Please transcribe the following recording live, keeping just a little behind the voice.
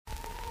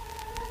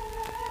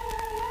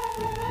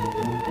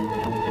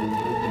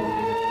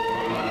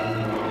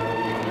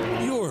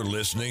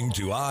listening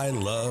to I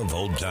Love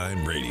Old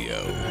Time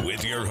Radio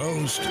with your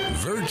host,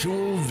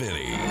 Virtual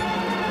Vinny.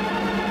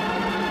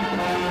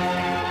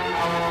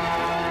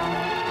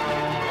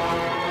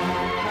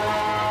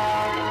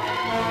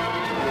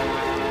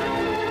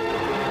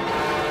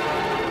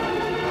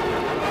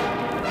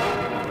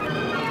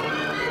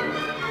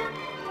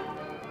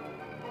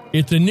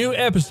 It's a new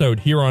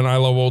episode here on I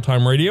Love Old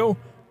Time Radio.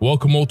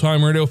 Welcome, Old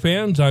Time Radio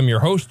fans. I'm your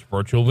host,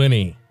 Virtual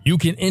Vinny. You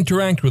can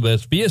interact with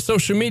us via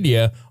social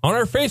media on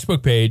our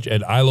Facebook page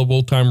at I Love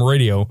Old Time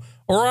Radio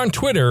or on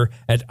Twitter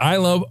at I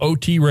Love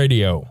OT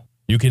Radio.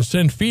 You can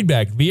send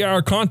feedback via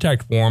our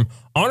contact form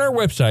on our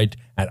website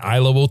at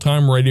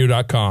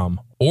iloveoldtimeradio.com,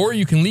 or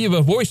you can leave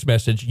a voice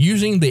message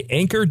using the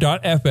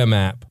Anchor.fm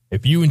app.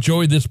 If you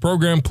enjoyed this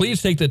program,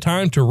 please take the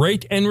time to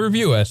rate and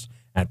review us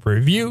at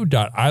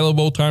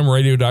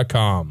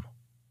review.iloveoldtimeradio.com.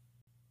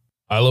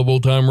 I Love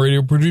Old Time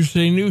Radio produces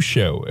a new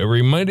show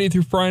every Monday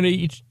through Friday,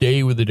 each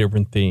day with a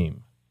different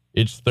theme.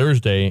 It's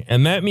Thursday,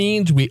 and that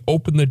means we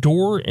open the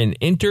door and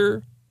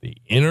enter the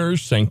inner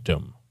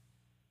sanctum.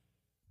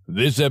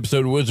 This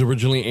episode was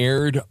originally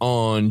aired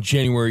on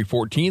January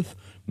 14th,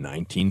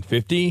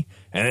 1950,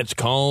 and it's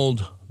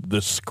called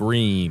The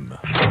Scream.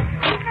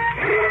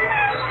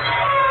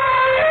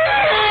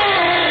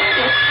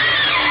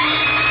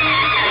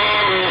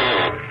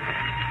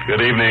 Good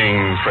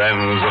evening,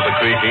 friends of the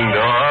creaking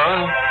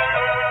door.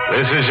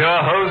 This is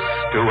your host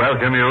to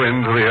welcome you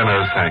into the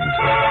inner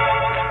sanctum.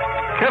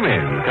 Come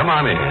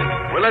on in.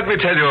 Well, let me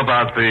tell you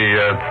about the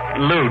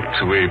loot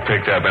we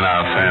picked up in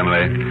our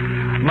family.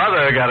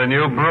 Mother got a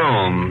new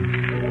broom.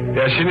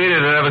 Yeah, she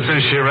needed it ever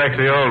since she wrecked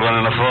the old one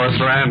in a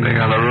forced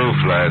landing on the roof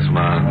last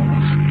month.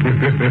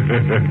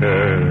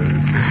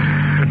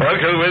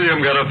 Uncle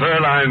William got a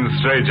fur-lined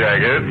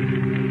straitjacket,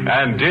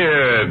 and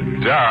dear,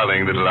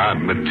 darling little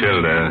Aunt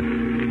Matilda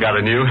got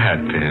a new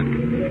hat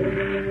pin.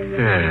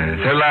 Yes,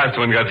 her last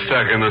one got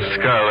stuck in the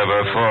skull of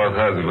her fourth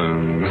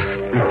husband.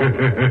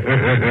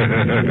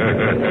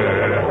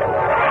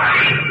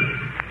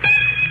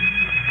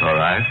 All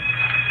right.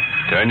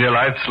 Turn your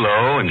lights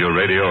low and your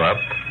radio up.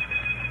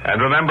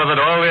 And remember that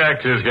all the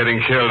actors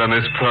getting killed on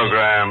this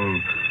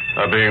program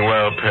are being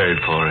well paid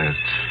for it.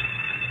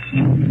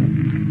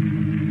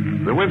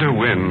 The winter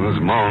winds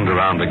moaned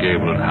around the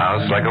gabled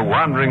house like a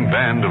wandering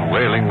band of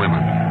wailing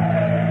women.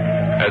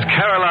 As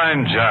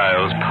Caroline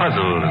Giles,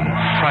 puzzled and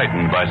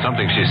frightened by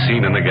something she's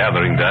seen in the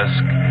gathering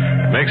dusk,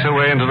 makes her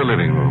way into the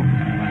living room.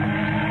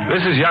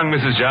 This is young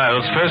Mrs.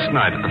 Giles' first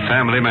night at the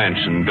family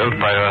mansion built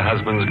by her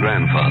husband's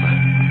grandfather.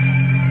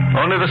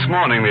 Only this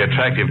morning the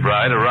attractive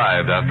bride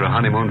arrived after a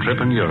honeymoon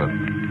trip in Europe.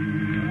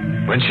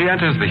 When she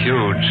enters the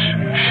huge,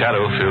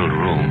 shadow-filled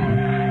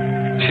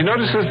room, she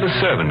notices the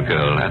servant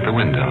girl at the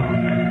window.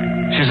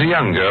 She's a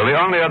young girl, the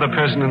only other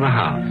person in the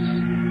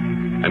house.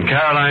 And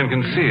Caroline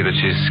can see that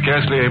she's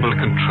scarcely able to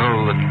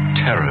control the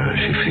terror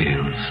she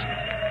feels.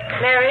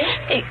 Mary?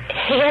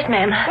 Yes,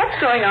 ma'am. What's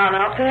going on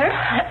out there?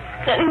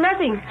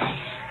 Nothing.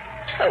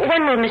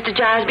 When will Mr.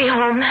 Giles be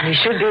home? He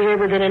should be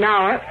here within an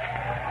hour.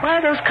 Why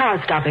are those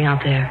cars stopping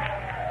out there?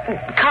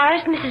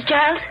 Cars, Mrs.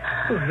 Giles?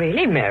 Oh,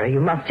 really, Mary?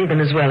 You must see them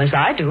as well as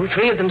I do.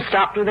 3 of them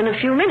stopped within a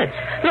few minutes.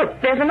 Look,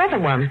 there's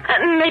another one.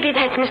 Maybe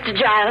that's Mr.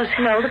 Giles.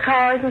 No, the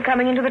car isn't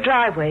coming into the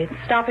driveway. It's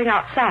stopping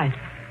outside.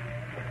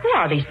 Who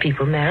are these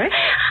people, Mary?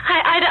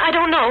 I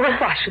don't know.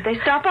 Why should they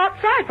stop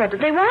outside? What did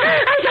they want?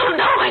 I don't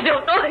know.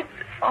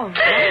 Oh,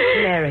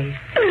 Mary.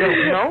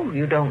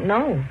 You don't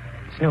know.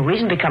 There's no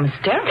reason to become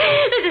hysterical.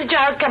 Mrs.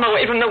 Giles, come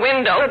away from the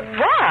window. But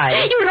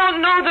why? You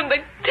don't know them.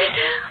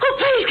 Oh,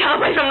 please come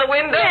away from the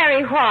window.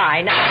 Mary,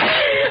 why? Now.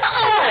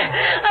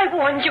 Oh, I've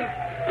warned you.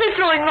 They're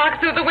throwing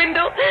rocks through the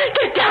window.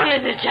 Get down,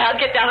 Mrs.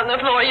 Giles. Get down on the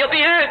floor. You'll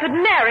be hurt. But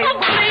Mary...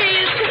 Oh,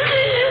 please.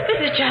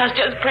 Mrs. Giles,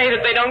 just pray that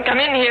they don't come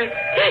in here.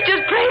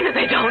 Just pray that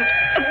they don't.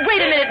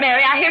 Wait a minute,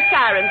 Mary. I hear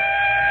sirens.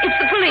 It's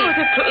the police.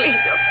 Oh, the police.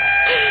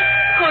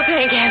 Oh,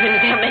 thank heavens.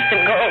 They'll make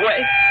them go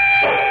away.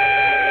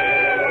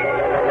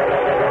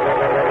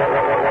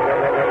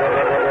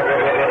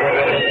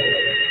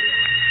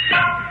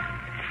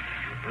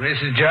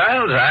 Mrs.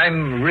 Giles,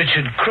 I'm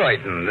Richard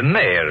Croydon, the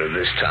mayor of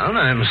this town.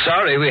 I'm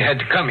sorry we had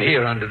to come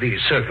here under these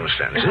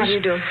circumstances. How do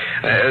you do?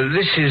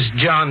 This is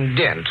John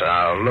Dent,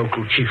 our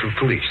local chief of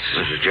police.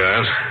 Mrs.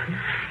 Giles,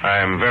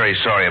 I'm very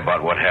sorry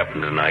about what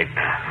happened tonight.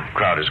 The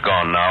crowd is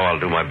gone now. I'll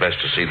do my best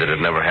to see that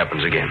it never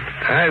happens again.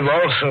 I've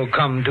also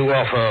come to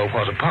offer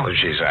what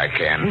apologies I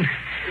can.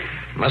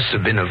 Must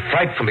have been a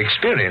frightful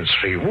experience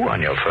for you on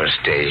your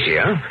first day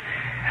here.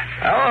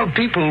 Our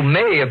people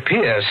may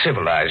appear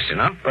civilized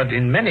enough, but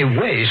in many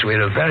ways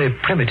we're a very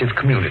primitive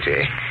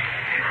community.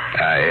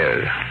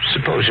 I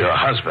suppose your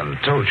husband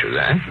told you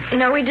that?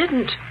 No, he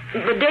didn't.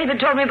 But David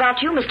told me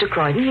about you, Mr.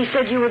 Croydon. He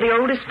said you were the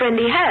oldest friend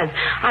he has.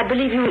 I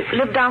believe you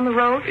live down the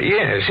road?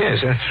 Yes,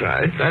 that's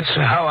right. That's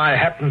how I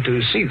happened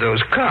to see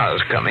those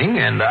cars coming,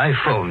 and I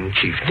phoned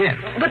Chief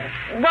Dent. But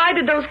why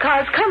did those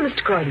cars come,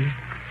 Mr. Croydon?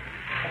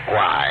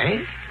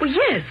 Why? Well,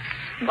 yes.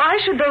 Why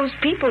should those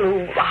people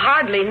who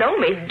hardly know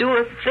me do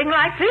a thing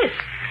like this?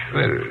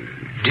 Well,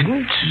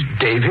 didn't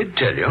David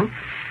tell you?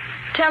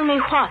 Tell me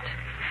what?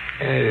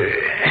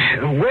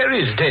 Where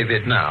is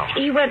David now?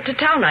 He went to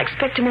town. I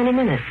expect him any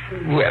minute.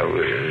 Well,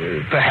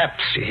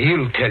 perhaps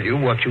he'll tell you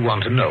what you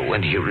want to know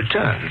when he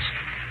returns.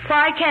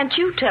 Why can't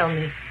you tell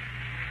me?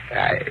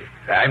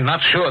 I'm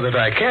not sure that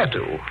I care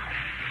to.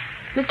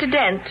 Mr.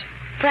 Dent,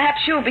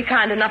 perhaps you'll be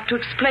kind enough to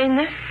explain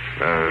this?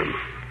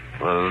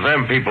 Well,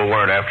 them people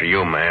weren't after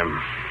you,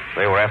 ma'am.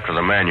 They were after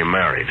the man you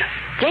married.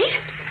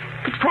 David?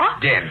 But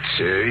what? Dent,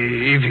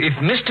 if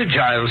Mr.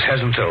 Giles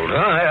hasn't told her,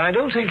 I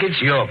don't think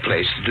it's your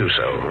place to do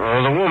so.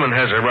 Well, the woman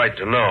has a right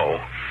to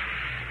know.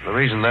 The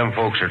reason them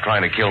folks are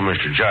trying to kill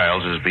Mr.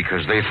 Giles is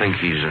because they think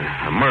he's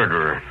a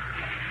murderer.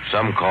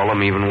 Some call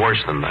him even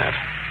worse than that.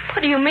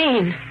 What do you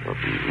mean? Well,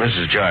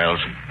 Mrs. Giles,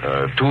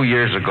 2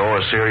 years ago,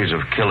 a series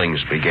of killings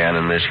began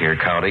in this here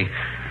county.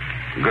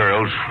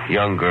 Girls,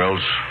 young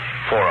girls,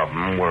 4 of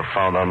them were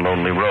found on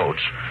lonely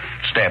roads,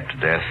 stabbed to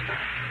death.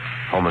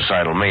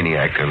 Homicidal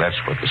maniac, that's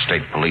what the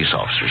state police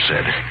officer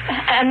said.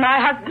 And my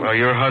husband... Well,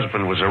 your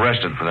husband was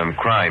arrested for them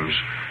crimes.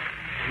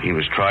 He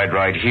was tried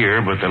right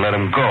here, but they let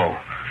him go.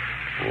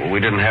 We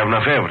didn't have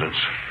enough evidence.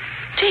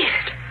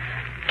 David,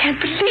 can't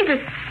believe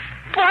it.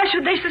 Why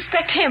should they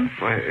suspect him?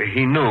 Well,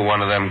 he knew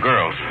one of them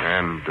girls,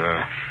 and,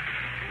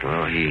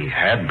 well, he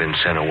had been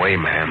sent away,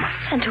 ma'am.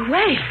 Sent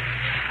away?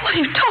 What are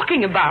you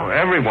talking about? Well,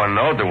 everyone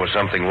knew there was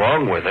something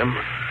wrong with him.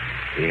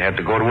 He had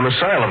to go to an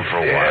asylum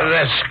for a while.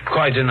 That's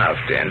quite enough,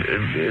 then.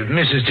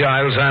 Mrs.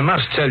 Giles, I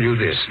must tell you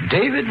this.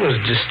 David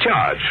was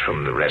discharged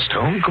from the rest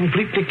home,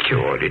 completely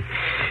cured.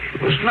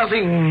 It was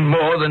nothing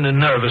more than a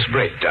nervous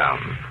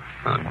breakdown.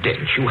 Now,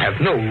 Dent, you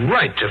have no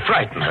right to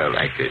frighten her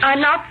like this.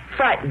 I'm not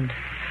frightened.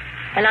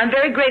 And I'm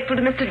very grateful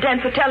to Mr.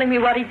 Dent for telling me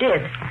what he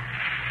did.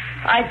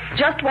 I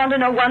just want to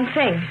know one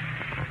thing.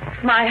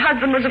 My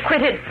husband was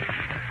acquitted.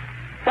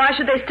 Why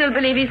should they still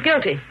believe he's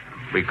guilty?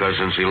 Because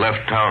since he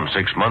left town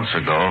 6 months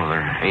ago,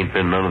 there ain't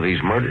been none of these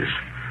murders.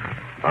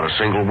 Not a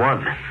single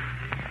one.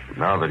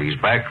 Now that he's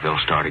back, they'll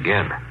start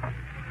again.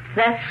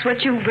 That's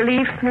what you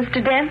believe,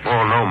 Mr. Dent?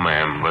 Oh, no,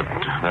 ma'am, but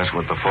that's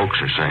what the folks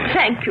are saying.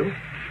 Thank you.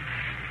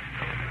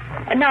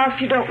 And now,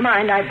 if you don't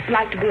mind, I'd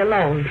like to be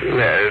alone.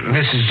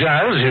 Mrs.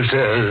 Giles, if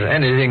there's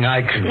anything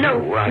I can do...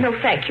 No,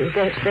 thank you.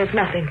 There's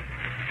nothing.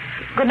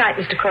 Good night,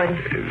 Mr.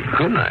 Croydon.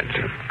 Good night.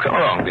 Come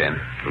along,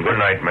 then. Good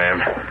night,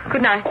 ma'am.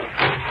 Good night.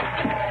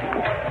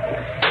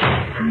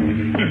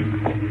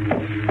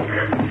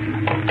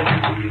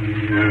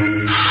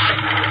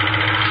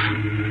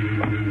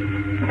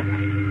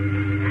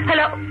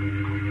 Hello?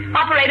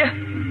 Operator,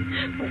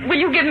 will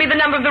you give me the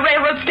number of the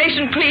railroad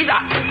station, please?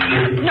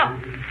 No.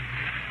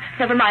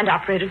 Never mind,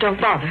 operator. Don't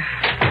bother.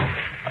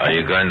 Are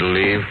you going to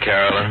leave,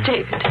 Carolyn?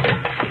 David,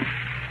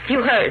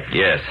 you heard.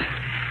 Yes.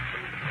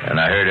 And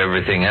I heard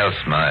everything else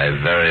my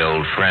very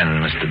old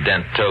friend, Mr.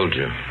 Dent, told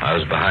you. I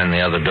was behind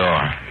the other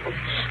door.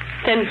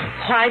 Then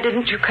why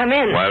didn't you come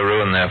in? Why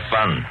ruin their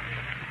fun?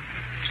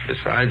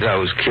 Besides, I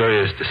was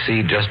curious to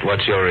see just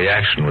what your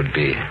reaction would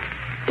be.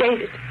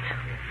 David,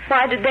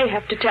 why did they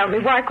have to tell me?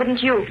 Why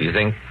couldn't you? Do you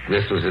think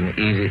this was an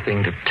easy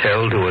thing to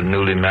tell to a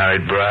newly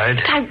married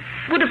bride? I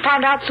would have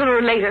found out sooner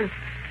or later.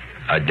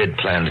 I did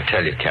plan to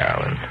tell you,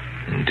 Carolyn,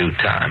 in due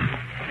time.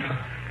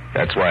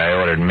 That's why I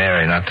ordered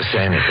Mary not to say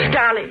anything.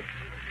 Darling,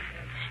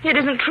 it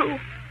isn't true.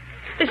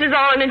 This is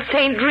all an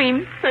insane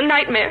dream, a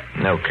nightmare.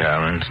 No,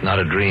 Carolyn, it's not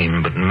a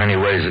dream, but in many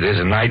ways it is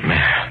a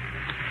nightmare.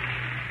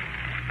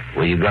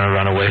 Were you going to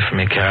run away from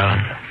me, Carolyn?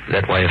 Is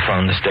that why you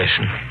phoned the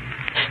station?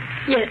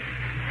 Yes.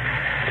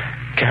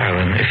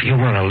 Carolyn, if you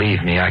want to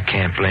leave me, I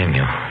can't blame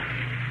you.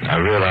 I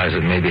realize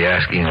it may be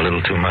asking a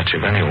little too much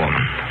of any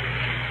woman.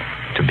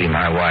 To be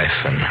my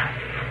wife and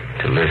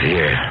to live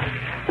here.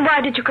 Why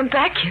did you come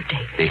back here,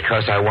 Dave?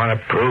 Because I want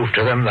to prove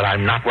to them that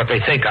I'm not what they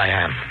think I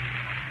am.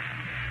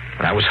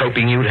 And I was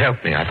hoping you'd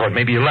help me. I thought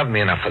maybe you loved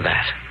me enough for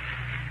that.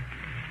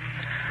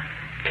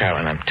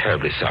 Carolyn, I'm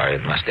terribly sorry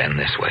it must end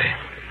this way.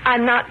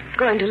 I'm not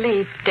going to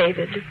leave,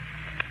 David.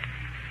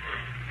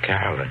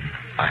 Carolyn,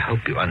 I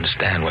hope you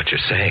understand what you're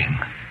saying.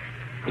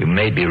 You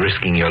may be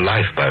risking your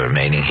life by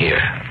remaining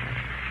here.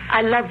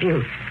 I love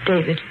you,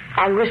 David.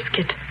 I'll risk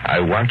it. I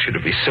want you to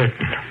be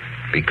certain.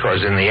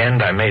 Because in the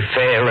end, I may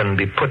fail and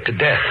be put to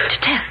death. To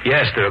death?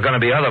 Yes, there are going to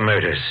be other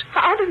murders.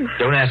 Other?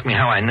 Don't ask me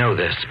how I know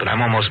this, but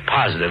I'm almost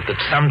positive that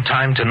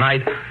sometime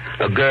tonight,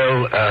 a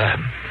girl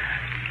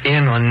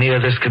in or near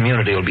this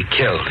community will be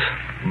killed.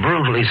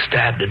 Brutally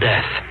stabbed to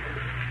death.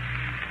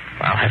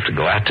 I'll have to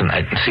go out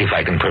tonight and see if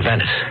I can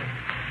prevent it.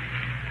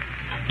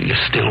 Do you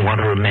still want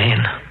to remain?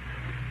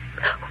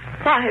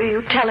 Why are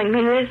you telling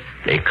me this?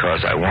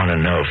 Because I want to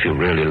know if you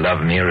really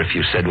love me or if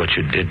you said what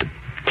you did to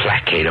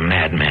placate a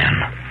madman.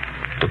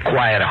 To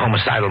quiet a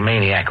homicidal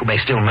maniac who may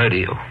still murder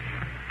you.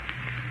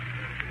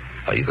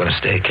 Are you going to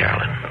stay,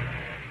 Carolyn?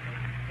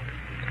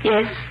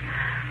 Yes.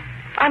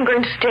 I'm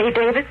going to stay,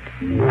 David.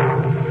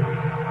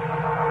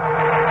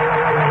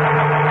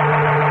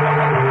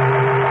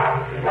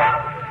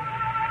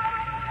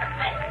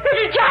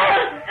 Mrs.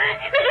 Giles!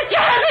 Mrs.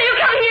 Giles, are you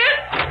coming here?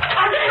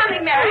 I'm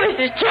coming, Mary.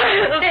 Mrs.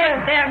 Giles.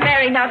 There,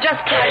 Mary. Now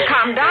just try to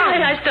calm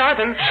down. I saw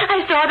them.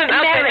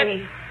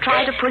 Mary,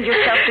 try to pull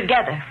yourself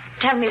together.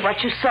 Tell me what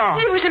you saw.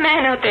 There was a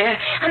man out there.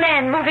 A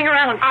man moving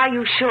around. Are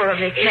you sure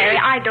of it, Mary?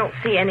 I don't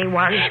see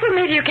anyone. Well,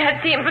 maybe you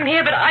can't see him from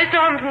here, but I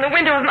saw him from the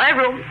window of my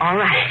room. All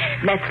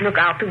right. Let's look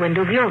out the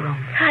window of your room.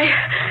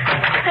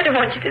 I don't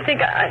want you to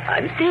think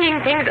I'm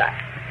seeing things.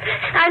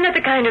 I'm not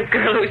the kind of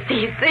girl who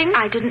sees things.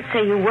 I didn't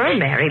say you were,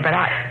 Mary, but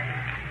I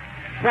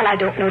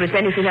don't notice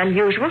anything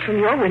unusual from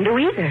your window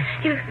either.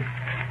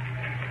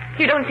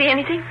 You don't see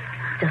anything?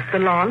 Just the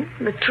lawn,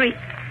 the tree.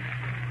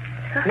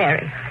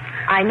 Mary,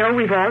 I know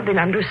we've all been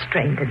under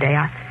strain today.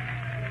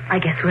 I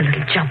guess we're a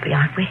little jumpy,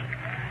 aren't we?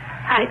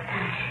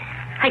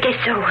 I guess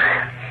so.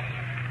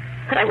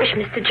 But I wish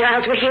Mr.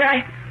 Giles were here.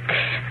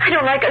 I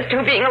don't like us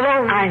two being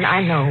alone.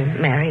 I know,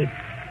 Mary,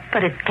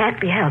 but it can't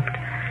be helped.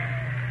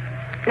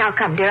 Now,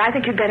 come, dear, I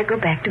think you'd better go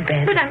back to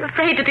bed. But I'm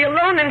afraid to be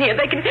alone in here.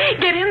 They can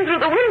get in through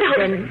the window.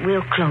 Then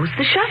we'll close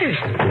the shutters.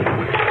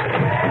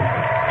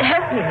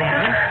 Help me,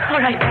 Mary. All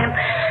right, ma'am.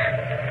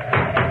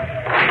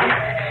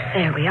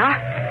 There we are.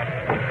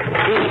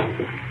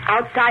 The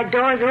outside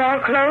doors are all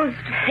closed.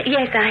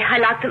 Yes, I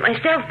locked them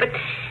myself, but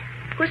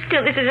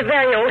still, this is a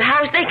very old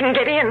house. They can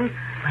get in.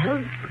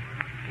 Well,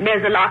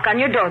 there's a lock on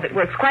your door that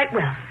works quite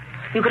well.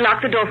 You can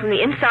lock the door from the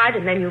inside,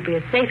 and then you'll be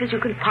as safe as you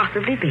can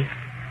possibly be.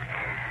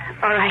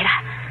 All right.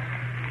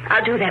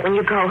 I'll do that when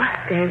you go.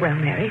 Very well,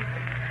 Mary.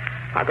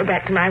 I'll go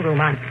back to my room.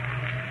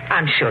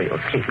 I'm sure you'll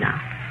sleep now.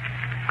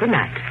 Good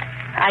night.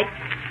 I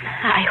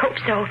hope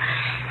so.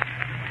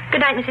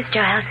 Good night, Mrs.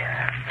 Giles.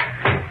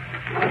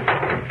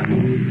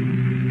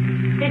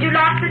 Did you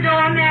lock the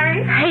door,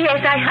 Mary?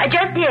 Yes, I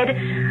just did.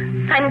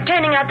 I'm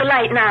turning out the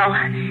light now.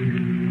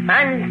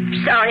 I'm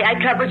sorry I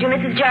troubled you,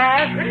 Mrs.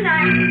 Giles. Good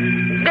night.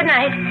 Good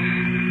night.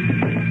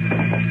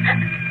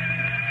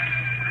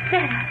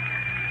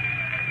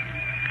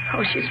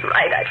 Oh, she's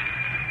right.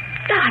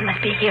 I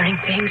must be hearing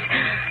things.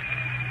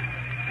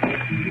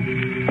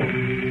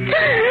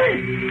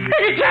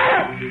 Mrs.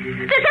 Giles!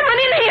 There's someone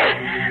in here!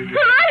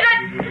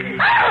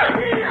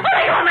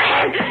 Let go of my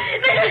hand!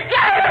 Mrs.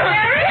 Giles!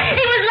 Mary?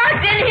 He was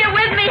locked in here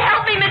with me!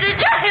 Help me, Mrs.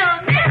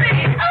 Giles! Mary!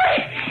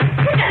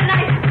 He's got a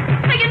knife!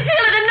 I can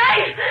feel it, a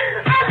knife!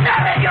 Oh, no,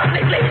 let go of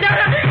me, please! No!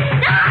 Mary!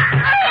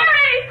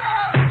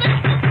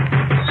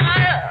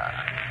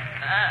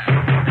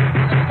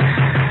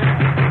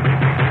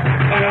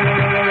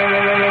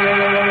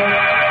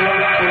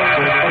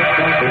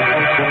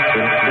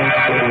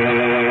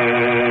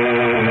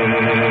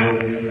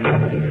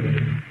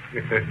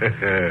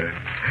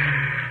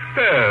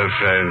 Well,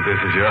 friends, this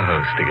is your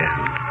host again.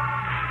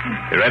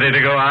 You ready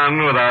to go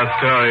on with our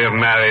story of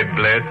married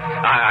bliss?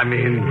 I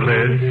mean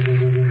bliss.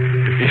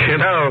 You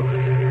know,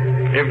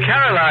 if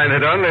Caroline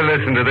had only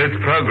listened to this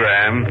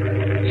program,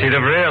 she'd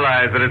have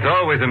realized that it's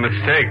always a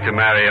mistake to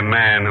marry a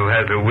man who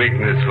has a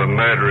weakness for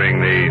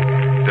murdering the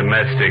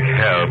domestic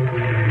help.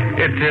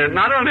 It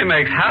not only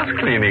makes house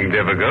cleaning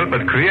difficult,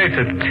 but creates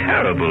a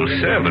terrible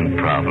servant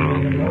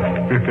problem.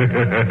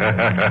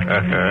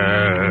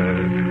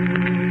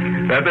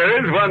 But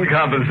there is one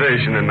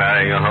compensation in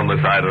marrying a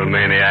homicidal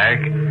maniac.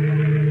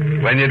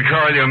 When you'd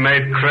call your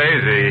mate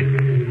crazy,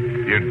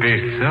 you'd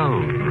be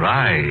so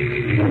right.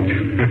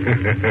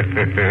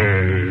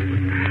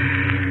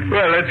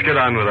 Well, let's get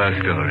on with our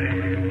story.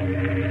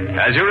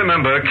 As you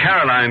remember,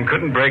 Caroline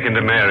couldn't break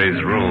into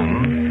Mary's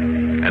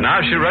room, and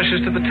now she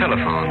rushes to the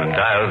telephone and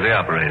dials the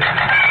operator.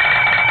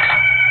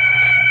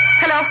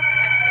 Hello?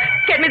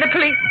 Get me the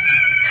police.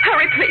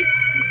 Hurry, please.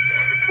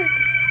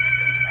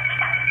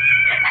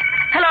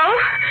 Hello?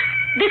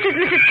 This is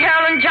Mrs.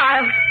 Carolyn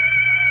Giles.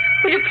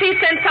 Will you please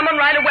send someone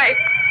right away?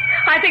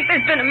 I think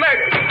there's been a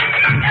murder.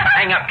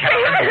 Hang up,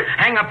 Carolyn.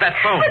 Hang up that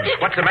phone.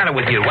 What's the matter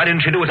with you? Why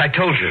didn't you do as I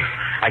told you?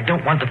 I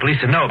don't want the police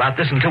to know about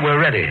this until we're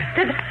ready.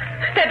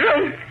 That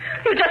room.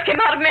 You just came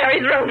out of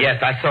Mary's room.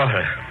 Yes, I saw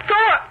her. Saw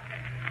her?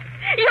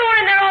 You were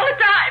in there all the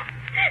time.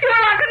 You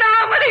were locked in the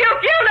room with her. You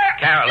killed her.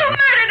 Carolyn. You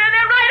murdered her.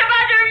 They're right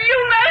about you. You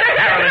murdered her.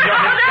 Carolyn,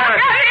 you're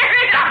hysterical.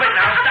 Stop it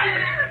now. Stop.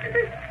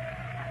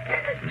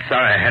 I'm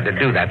sorry I had to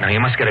do that. Now, you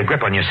must get a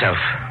grip on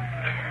yourself.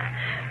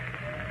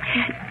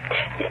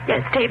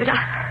 Yes, David,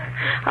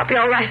 I'll be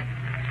all right.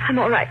 I'm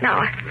all right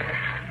now.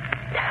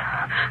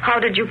 How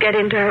did you get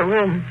into her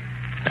room?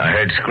 I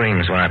heard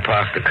screams when I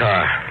parked the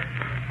car.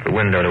 The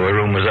window to her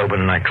room was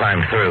open, and I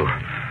climbed through.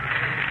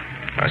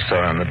 I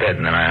saw her on the bed,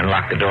 and then I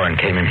unlocked the door and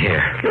came in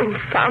here. You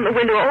found the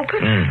window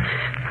open?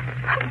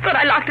 But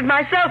I locked it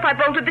myself. I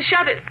bolted the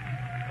shutters.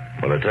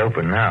 Well, it's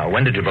open now.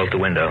 When did you bolt the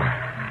window?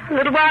 A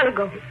little while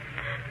ago.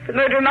 The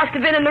murderer must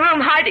have been in the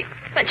room hiding,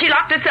 and she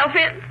locked herself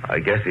in. I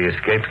guess he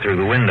escaped through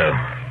the window.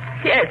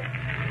 Yes.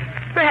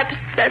 Perhaps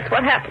that's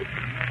what happened.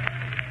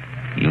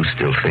 You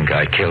still think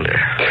I killed her?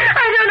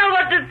 I don't know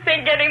what to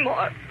think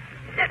anymore.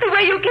 The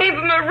way you came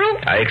from her room.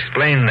 I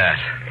explained that.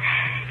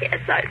 Yes,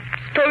 I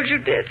suppose you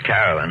did.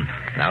 Carolyn,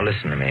 now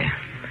listen to me.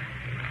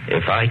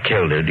 If I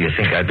killed her, do you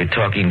think I'd be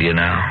talking to you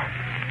now?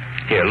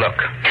 Here, look.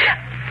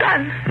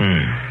 Son.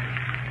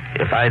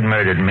 If I'd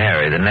murdered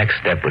Mary, the next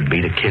step would be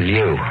to kill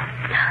you.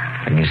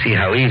 And you see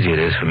how easy it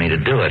is for me to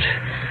do it.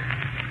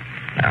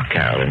 Now,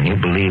 Carolyn, you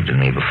believed in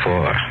me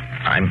before.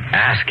 I'm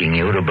asking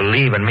you to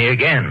believe in me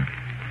again.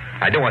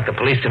 I don't want the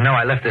police to know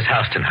I left this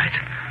house tonight.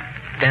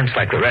 Dent's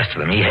like the rest of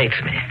them. He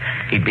hates me.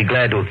 He'd be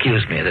glad to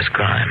accuse me of this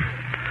crime.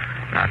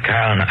 Now,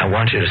 Carolyn, I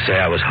want you to say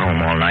I was home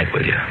all night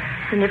with you.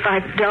 And if I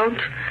don't?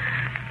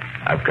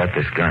 I've got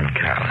this gun,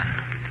 Carolyn.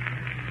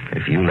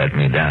 If you let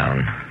me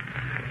down,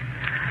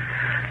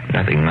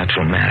 nothing much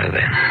will matter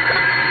then.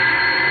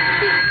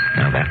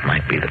 Now, that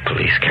might be the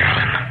police,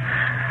 Carolyn.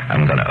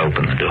 I'm going to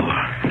open the door.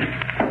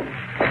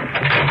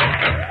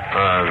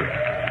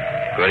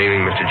 Good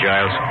evening, Mr.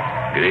 Giles.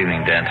 Good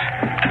evening, Dent.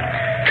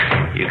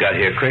 You got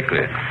here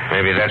quickly.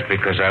 Maybe that's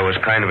because I was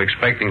kind of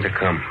expecting to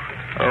come.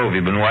 Oh, have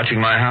you been watching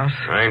my house?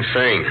 I ain't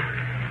saying.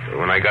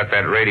 When I got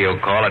that radio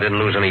call, I didn't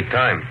lose any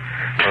time.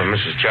 Oh,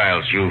 Mrs.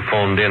 Giles, you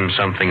phoned in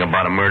something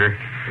about a murder?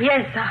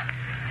 Yes,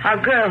 our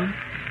girl,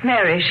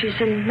 Mary, she's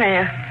in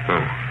there.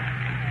 Oh.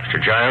 Mr.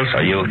 Giles?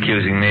 Are you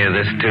accusing me of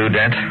this too,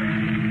 Dent?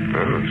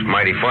 Well, it's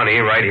mighty funny,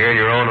 right here in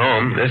your own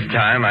home. This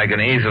time, I can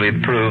easily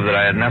prove that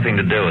I had nothing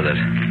to do with it.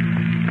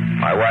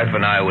 My wife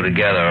and I were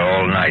together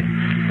all night.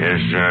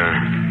 Is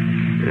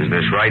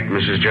this right,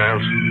 Mrs.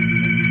 Giles?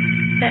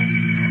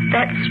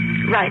 That's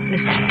right,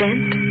 Mr.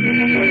 Dent.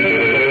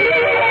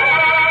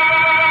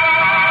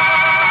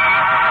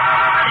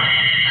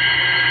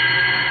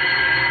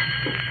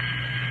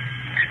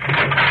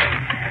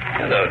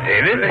 Hello,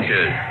 David.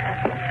 Richard,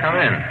 come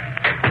in.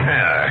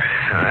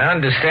 I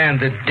understand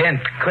that Dent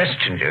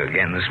questioned you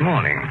again this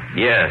morning.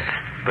 Yes,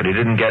 but he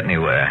didn't get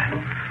anywhere.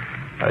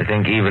 I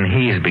think even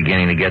he's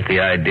beginning to get the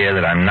idea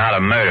that I'm not a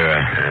murderer.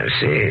 I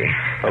see.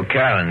 Oh,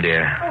 Carolyn,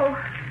 dear. Oh,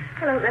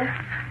 hello there.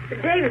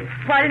 David,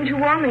 why didn't you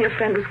warn me your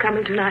friend was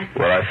coming tonight?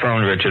 Well, I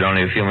phoned Richard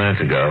only a few minutes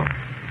ago.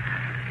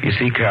 You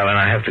see, Carolyn,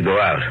 I have to go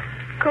out.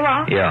 Go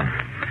out? Yeah.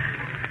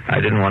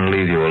 I didn't want to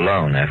leave you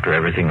alone after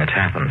everything that's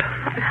happened.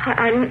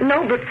 I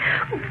know, but...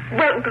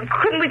 Well,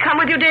 couldn't we come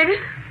with you, David?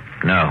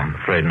 No, I'm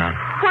afraid not.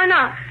 Why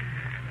not?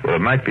 Well,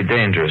 it might be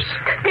dangerous.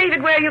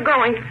 David, where are you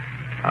going?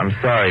 I'm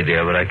sorry,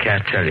 dear, but I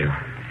can't tell you.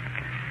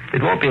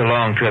 It won't be a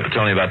long trip. It's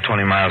only about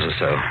 20 miles or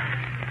so.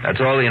 That's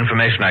all the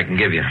information I can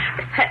give you.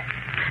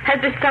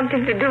 Has this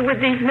something to do with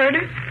these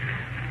murders?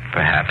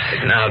 Perhaps.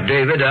 Now,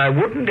 David, I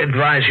wouldn't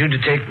advise you to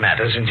take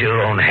matters into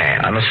your own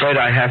hands. I'm afraid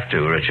I have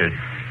to, Richard.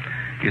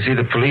 You see,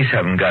 the police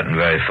haven't gotten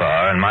very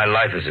far, and my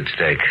life is at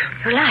stake.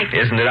 Your life?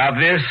 Isn't it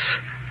obvious?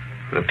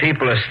 The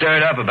people are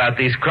stirred up about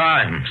these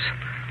crimes.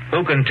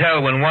 Who can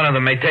tell when one of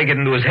them may take it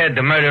into his head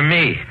to murder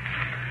me?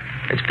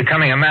 It's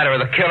becoming a matter of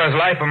the killer's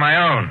life or my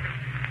own.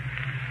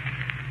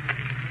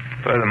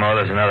 Furthermore,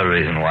 there's another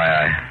reason why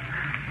I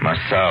must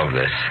solve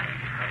this.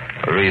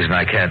 A reason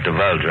I can't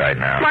divulge right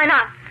now. Why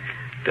not?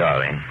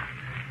 Darling,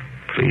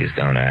 please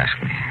don't ask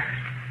me.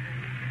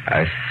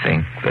 I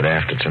think that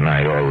after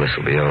tonight, all this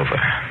will be over.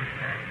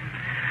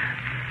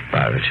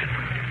 Bye, Richard.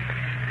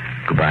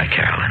 Goodbye,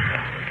 Carolyn.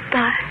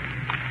 Bye.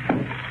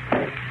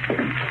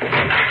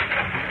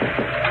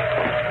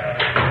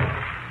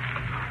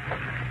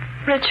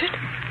 Richard?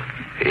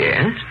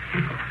 Yes?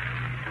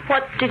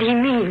 What did he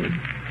mean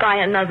by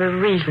another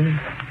reason?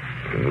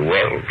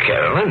 Well,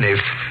 Carolyn, if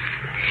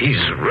he's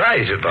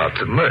right about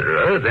the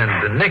murderer, then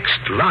the next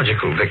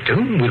logical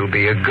victim will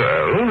be a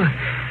girl,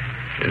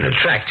 an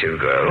attractive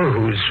girl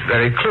who's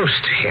very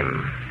close to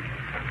him,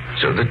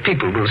 so that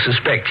people will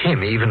suspect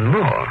him even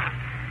more.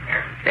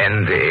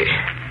 And the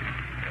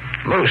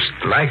most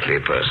likely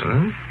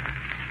person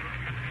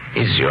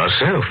is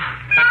yourself.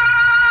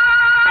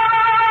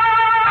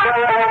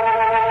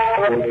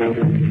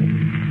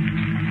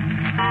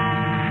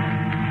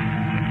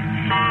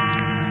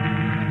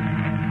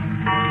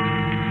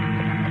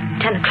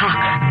 10 o'clock.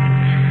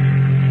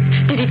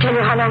 Did he tell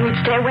you how long he'd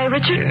stay away,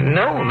 Richard?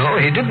 No,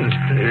 he didn't.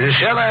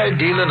 Shall I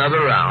deal another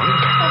round?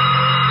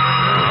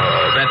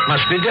 Oh, that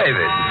must be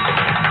David.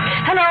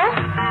 Hello?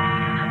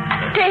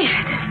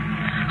 David,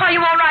 are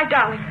you all right,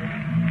 darling?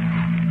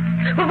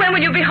 Well, when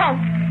will you be home?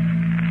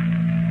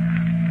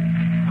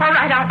 All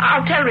right,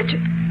 I'll tell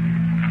Richard.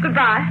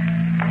 Goodbye.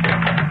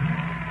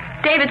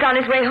 David's on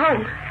his way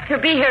home. He'll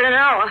be here in an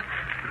hour.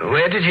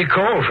 Where did he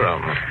call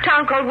from?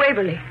 Town called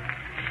Waverly.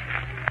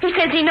 He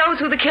says he knows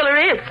who the killer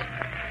is.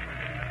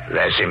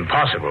 That's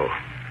impossible.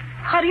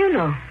 How do you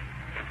know?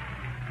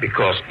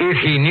 Because if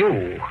he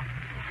knew,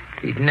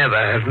 he'd never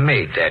have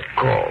made that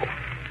call.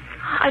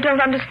 I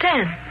don't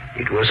understand.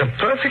 It was a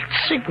perfect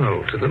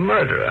signal to the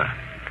murderer.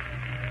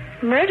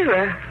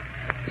 Murderer?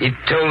 It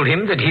told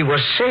him that he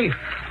was safe.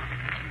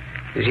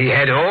 That he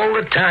had all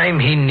the time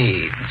he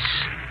needs.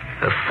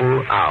 A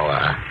full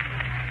hour.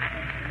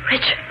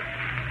 Richard.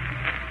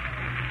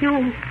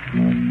 You...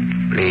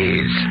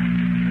 Please.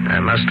 I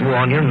must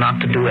warn you not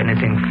to do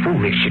anything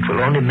foolish. It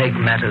will only make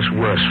matters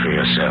worse for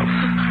yourself.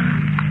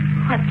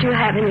 What do you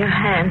have in your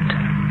hand?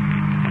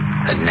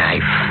 A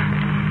knife.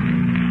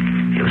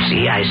 You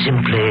see, I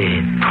simply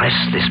press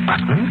this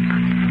button,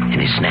 and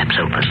it snaps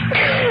open.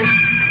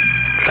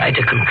 Try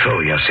to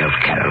control yourself,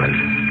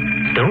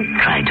 Carolyn. Don't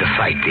try to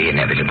fight the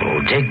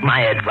inevitable. Take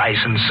my advice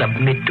and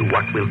submit to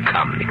what will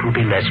come. It will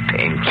be less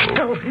painful.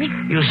 Told me.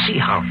 You see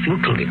how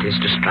futile it is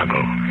to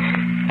struggle.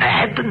 I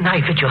have the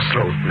knife at your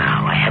throat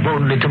now. I have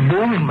only to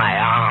move my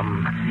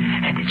arm,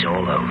 and it's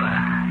all over.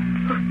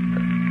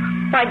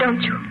 Why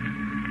don't you?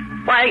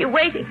 Why are you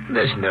waiting?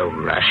 There's no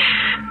rush.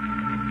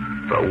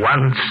 For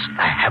once,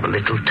 I have a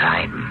little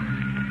time.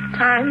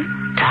 Time?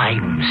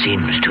 Time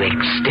seems to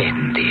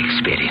extend the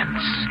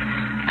experience.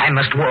 I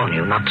must warn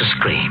you not to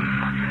scream.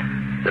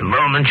 The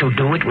moment you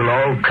do, it will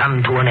all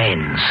come to an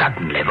end,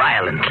 suddenly,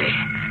 violently.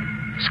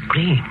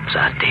 Screams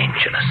are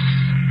dangerous.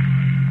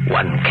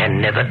 One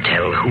can never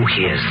tell who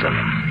hears them.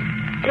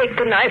 Take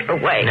the knife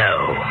away.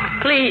 No.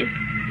 Please.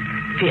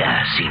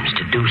 Fear seems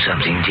to do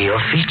something to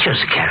your features,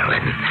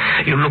 Carolyn.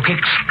 You look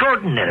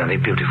extraordinarily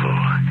beautiful.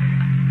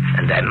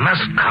 And I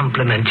must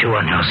compliment you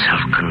on your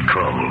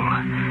self-control.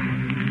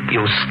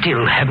 You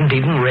still haven't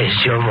even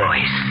raised your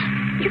voice.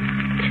 You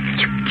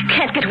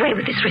can't get away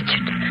with this,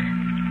 Richard.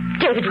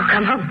 David will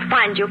come home and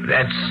find you.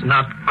 That's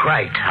not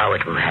quite how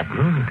it will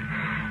happen.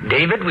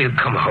 David will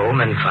come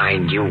home and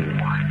find you.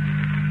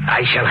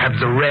 I shall have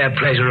the rare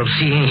pleasure of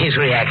seeing his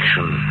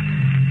reaction.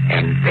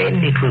 And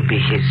then it will be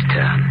his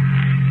turn.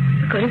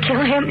 You're going to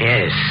kill him?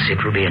 Yes,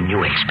 it will be a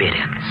new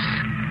experience.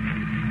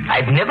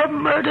 I've never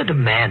murdered a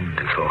man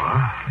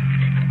before.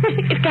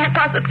 It can't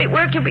possibly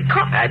work. You'll be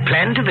caught. I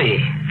plan to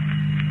be.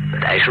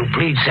 But I shall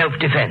plead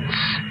self-defense.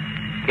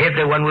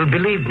 Everyone will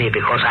believe me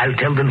because I'll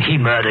tell them he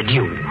murdered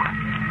you.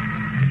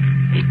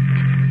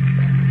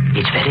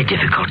 It's very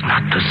difficult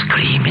not to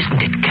scream,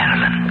 isn't it,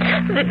 Carolyn?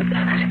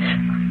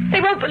 They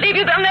won't believe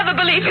you. They'll never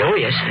believe you. Oh,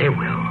 yes, they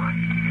will.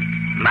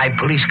 My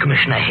police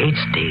commissioner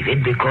hates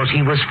David because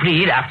he was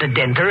freed after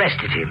Dent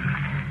arrested him.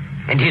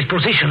 And his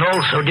position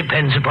also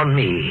depends upon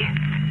me.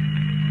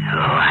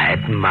 Oh, I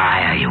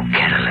admire you,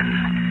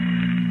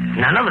 Carolyn.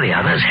 None of the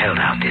others held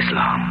out this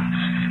long.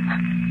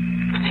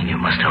 You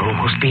must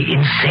almost be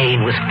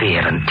insane with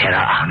fear and terror,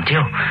 aren't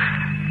you?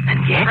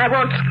 And yet... I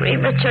won't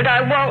scream, Richard.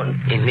 I won't.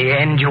 In the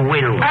end, you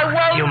will. I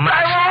won't. You must.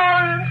 I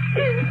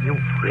won't. You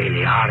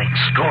really are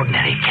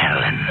extraordinary,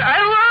 Carolyn. I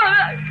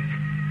won't.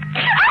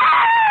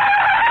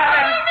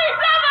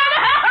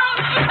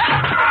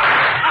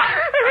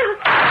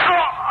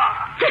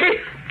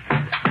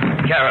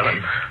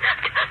 Carolyn.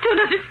 Don't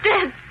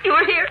understand. You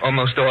were here.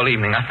 Almost all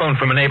evening. I phoned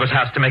from a neighbor's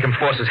house to make him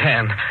force his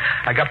hand.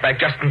 I got back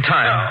just in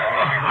time.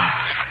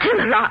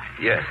 Still alive.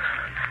 Yes.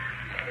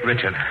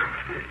 Richard.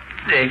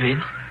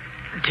 David,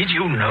 did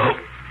you know?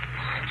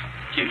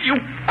 You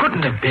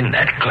couldn't have been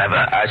that clever.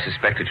 I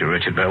suspected you,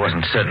 Richard, but I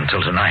wasn't certain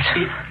until tonight.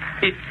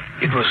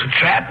 It was a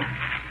trap?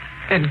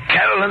 And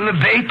Carolyn the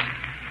bait?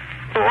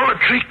 All a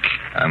trick?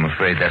 I'm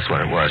afraid that's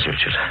what it was,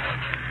 Richard.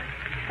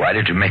 Why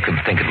did you make them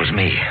think it was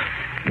me?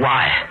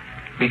 Why?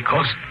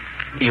 Because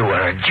you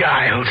were a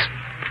Giles.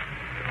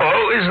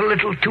 Always a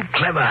little too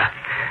clever.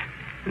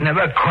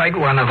 Never quite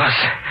one of us.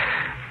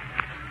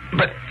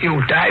 But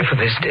you'll die for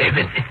this,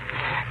 David.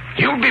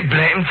 You'll be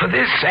blamed for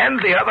this and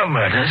the other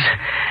murders.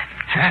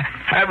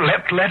 I've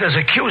left letters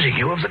accusing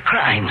you of the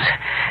crimes.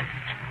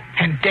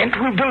 And Dent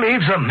will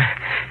believe them.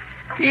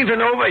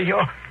 Even over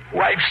your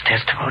wife's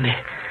testimony.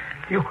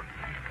 You'll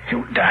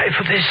die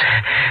for this.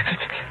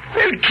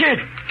 They'll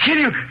kill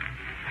you.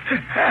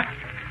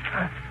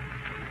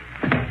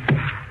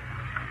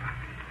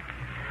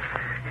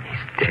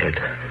 He's dead.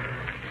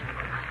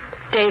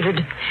 David,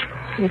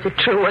 is it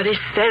true what he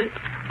said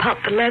about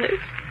the letters?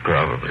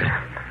 Probably.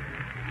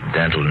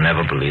 Dent will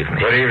never believe me.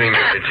 Good evening,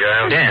 Mr.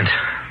 Giles. Dent.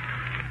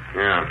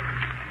 Yeah.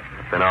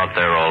 Been out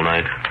there all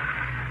night.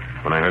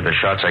 When I heard the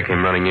shots, I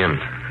came running in.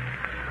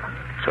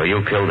 So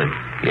you killed him.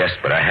 Yes,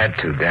 but I had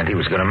to, Dent. He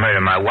was going to murder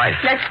my wife.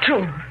 That's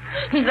true.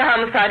 He's the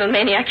homicidal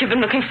maniac you've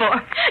been looking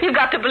for. You've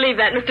got to believe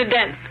that, Mr.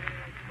 Dent.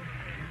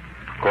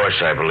 Of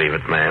course I believe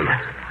it, ma'am.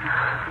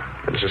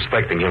 Been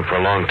suspecting him for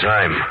a long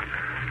time.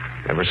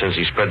 Ever since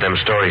he spread them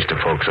stories to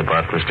folks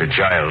about Mr.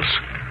 Giles.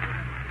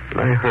 And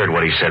I heard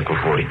what he said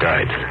before he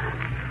died.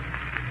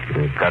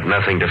 You've got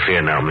nothing to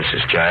fear now,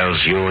 Mrs.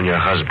 Giles. You and your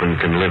husband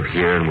can live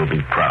here and we'll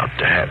be proud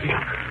to have you.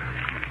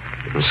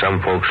 And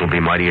some folks will be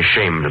mighty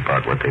ashamed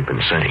about what they've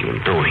been saying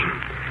and doing.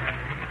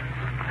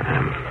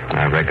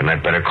 I reckon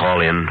I'd better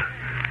call in,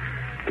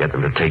 get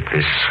them to take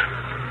this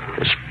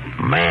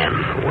man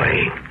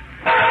away.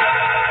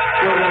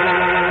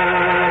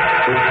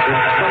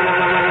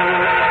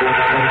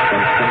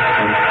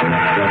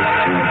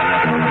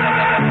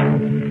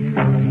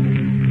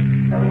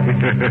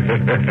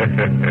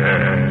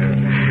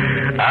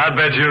 I'll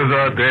bet you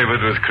thought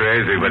David was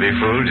crazy, but he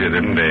fooled you,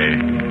 didn't he?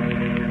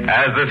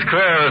 As the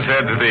squirrel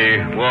said to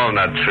the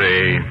walnut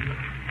tree,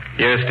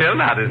 you're still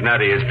not as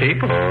nutty as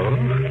people.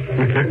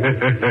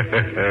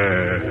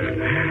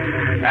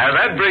 Now,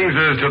 that brings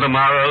us to the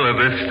moral of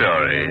this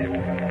story,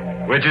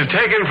 which is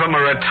taken from a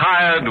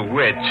retired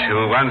witch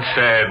who once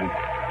said,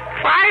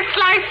 Why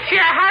slice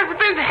your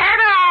husband's head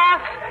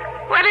off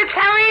when it's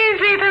so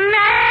easy to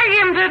nag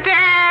him to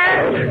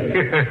death?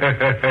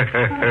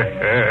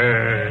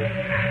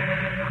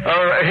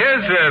 Oh,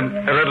 here's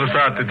a little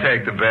thought to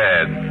take to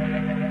bed.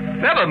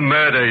 Never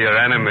murder your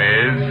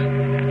enemies,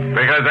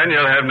 because then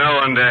you'll have no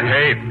one to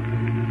hate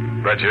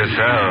but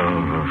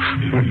yourself.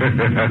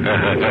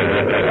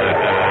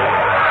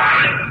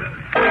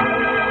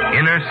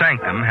 Inner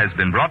Sanctum has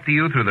been brought to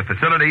you through the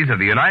facilities of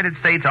the United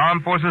States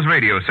Armed Forces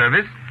Radio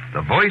Service,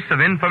 the voice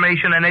of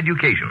information and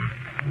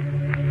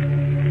education.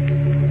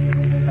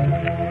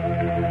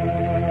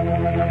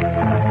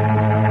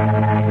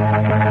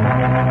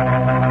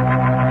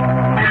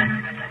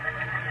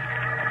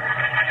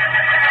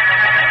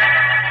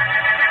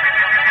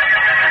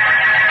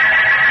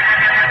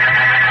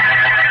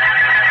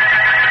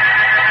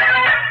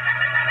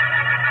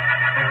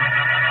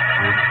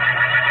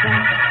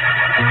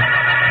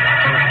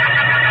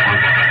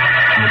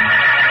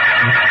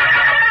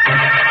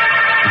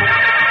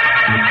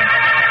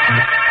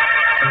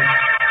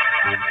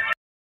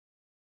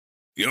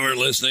 You're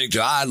listening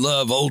to I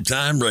Love Old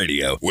Time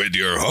Radio with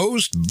your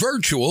host,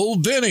 Virtual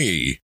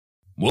Vinny.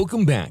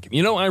 Welcome back.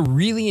 You know, I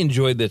really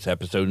enjoyed this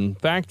episode. In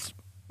fact,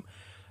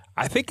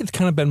 I think it's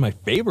kind of been my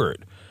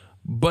favorite.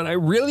 But I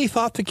really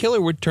thought the killer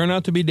would turn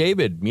out to be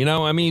David. You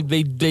know, I mean,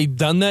 they've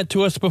done that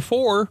to us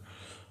before.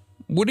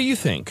 What do you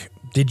think?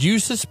 Did you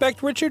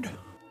suspect Richard?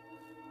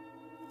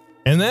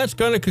 And that's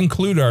going to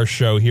conclude our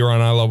show here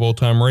on I Love Old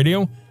Time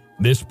Radio.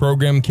 This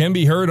program can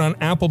be heard on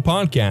Apple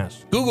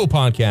Podcasts, Google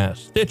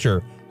Podcasts,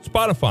 Stitcher,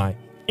 Spotify,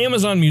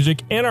 Amazon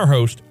Music, and our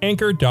host,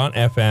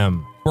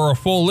 Anchor.fm. For a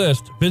full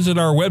list, visit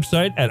our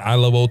website at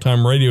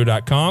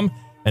iloveoldtimeradio.com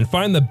and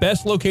find the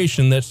best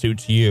location that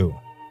suits you.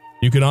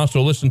 You can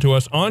also listen to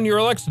us on your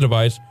Alexa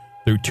device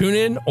through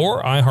TuneIn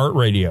or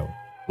iHeartRadio.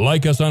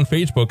 Like us on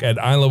Facebook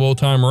at I Love Old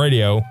Time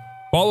Radio.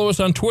 Follow us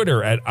on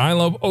Twitter at I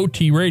Love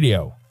OT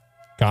Radio.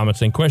 Comments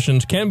and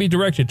questions can be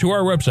directed to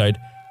our website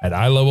at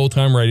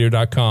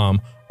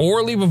iloveoldtimeradio.com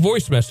or leave a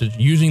voice message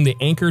using the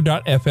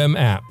Anchor.fm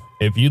app.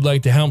 If you'd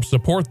like to help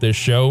support this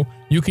show,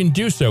 you can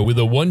do so with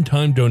a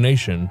one-time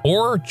donation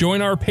or join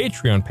our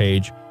Patreon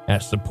page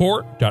at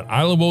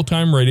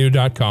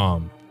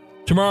support.iloveoldtimeradio.com.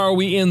 Tomorrow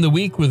we end the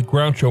week with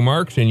Groucho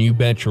Marx and You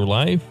Bet Your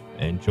Life,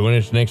 and join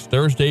us next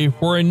Thursday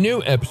for a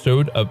new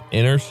episode of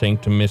Inner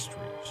Sanctum Mysteries.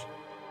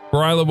 For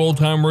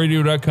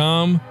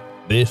iloveoldtimeradio.com,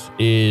 this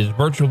is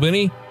Virtual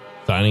Vinny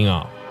signing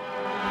off.